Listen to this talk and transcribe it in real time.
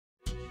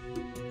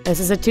This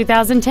is a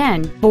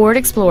 2010 Ford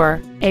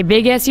Explorer, a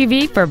big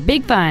SUV for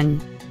big fun.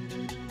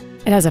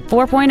 It has a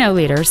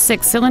 4.0-liter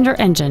 6-cylinder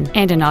engine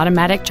and an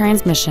automatic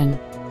transmission.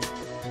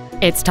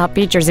 Its top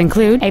features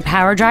include a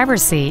power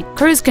driver's seat,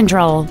 cruise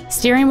control,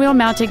 steering wheel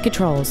mounted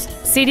controls,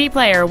 CD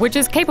player which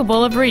is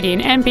capable of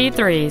reading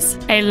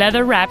MP3s, a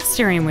leather-wrapped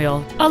steering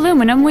wheel,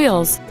 aluminum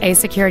wheels, a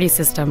security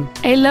system,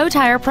 a low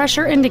tire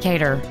pressure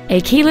indicator, a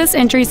keyless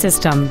entry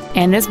system,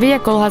 and this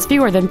vehicle has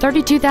fewer than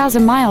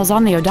 32,000 miles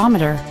on the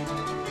odometer.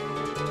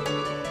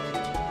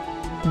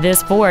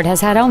 This Ford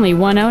has had only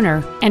one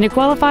owner, and it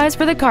qualifies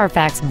for the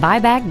Carfax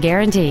buyback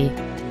guarantee.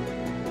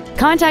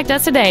 Contact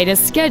us today to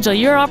schedule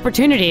your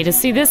opportunity to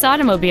see this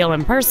automobile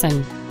in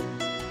person.